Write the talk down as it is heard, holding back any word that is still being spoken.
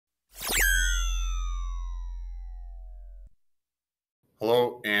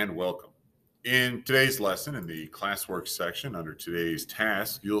Hello and welcome. In today's lesson, in the classwork section under today's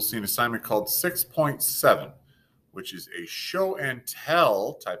task, you'll see an assignment called 6.7, which is a show and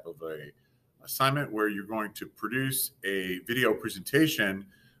tell type of a assignment where you're going to produce a video presentation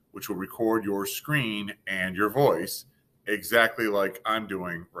which will record your screen and your voice exactly like I'm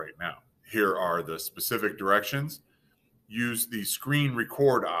doing right now. Here are the specific directions. Use the screen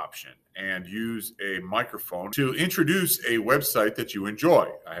record option and use a microphone to introduce a website that you enjoy.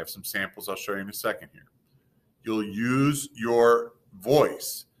 I have some samples I'll show you in a second here. You'll use your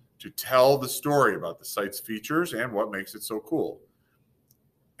voice to tell the story about the site's features and what makes it so cool.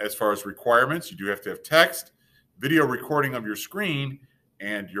 As far as requirements, you do have to have text, video recording of your screen,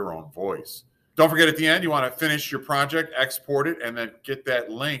 and your own voice. Don't forget at the end, you want to finish your project, export it, and then get that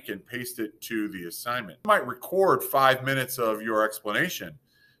link and paste it to the assignment. You might record 5 minutes of your explanation,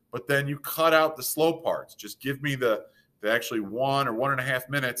 but then you cut out the slow parts. Just give me the actually 1 or 1.5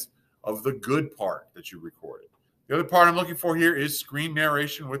 minutes of the good part that you recorded. The other part I'm looking for here is screen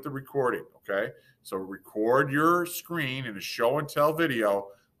narration with the recording, okay? So record your screen in a show and tell video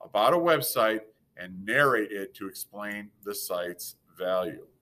about a website and narrate it to explain the site's value.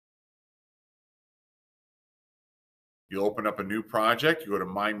 You open up a new project, you go to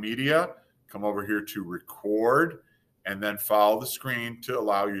My Media, come over here to record, and then follow the screen to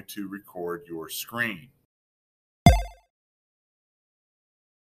allow you to record your screen.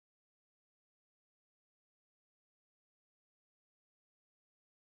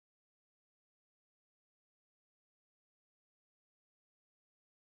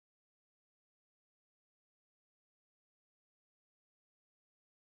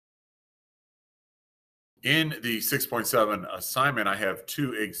 In the 6.7 assignment, I have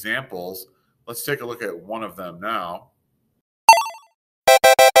 2 examples. Let's take a look at one of them now.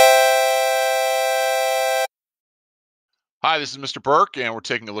 Hi, this is Mr. Burke, and we're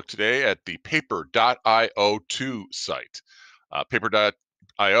taking a look today at the Paper.io 2 site.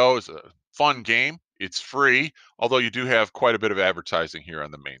 Paper.io is a fun game. It's free, although you do have quite a bit of advertising here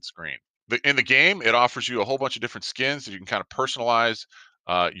on the main screen. In the game, it offers you a whole bunch of different skins that you can kind of personalize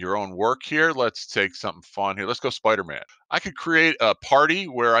your own work here. Let's take something fun here. Let's go Spider-Man. I could create a party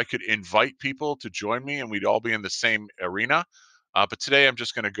where I could invite people to join me and we'd all be in the same arena. But today I'm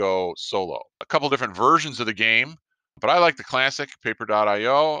just going to go solo. A couple different versions of the game, but I like the classic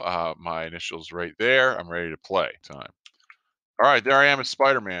Paper.io. My initials right there. I'm ready to play. Time. All right, there I am as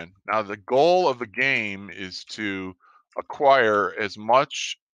Spider-Man. Now the goal of the game is to acquire as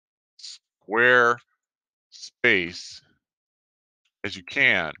much square space as you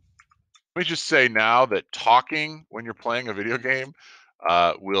can. Let me just say now that talking when you're playing a video game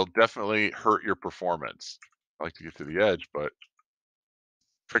will definitely hurt your performance. I like to get to the edge, but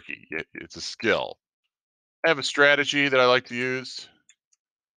tricky. It's a skill. I have a strategy that I like to use.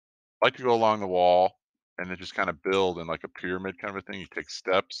 I like to go along the wall and then just kind of build in like a pyramid kind of a thing. You take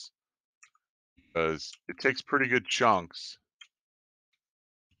steps because it takes pretty good chunks,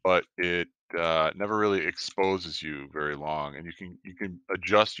 but it never really exposes you very long, and you can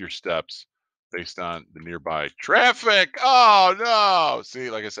adjust your steps based on the nearby traffic. Oh no! See,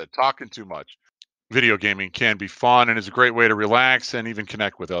 like I said, talking too much. Video gaming can be fun and is a great way to relax and even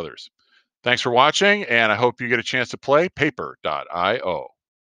connect with others. Thanks for watching, and I hope you get a chance to play Paper.io.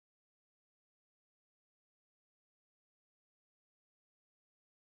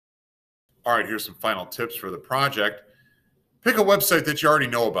 All right, here's some final tips for the project. Pick a website that you already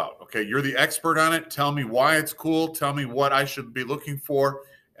know about. Okay, you're the expert on it. Tell me why it's cool. Tell me what I should be looking for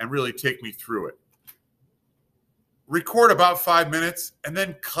and really take me through it. Record about 5 minutes and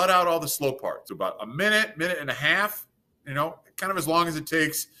then cut out all the slow parts. About a minute, minute and a half, kind of as long as it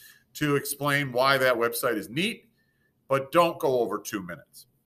takes to explain why that website is neat, but don't go over 2 minutes.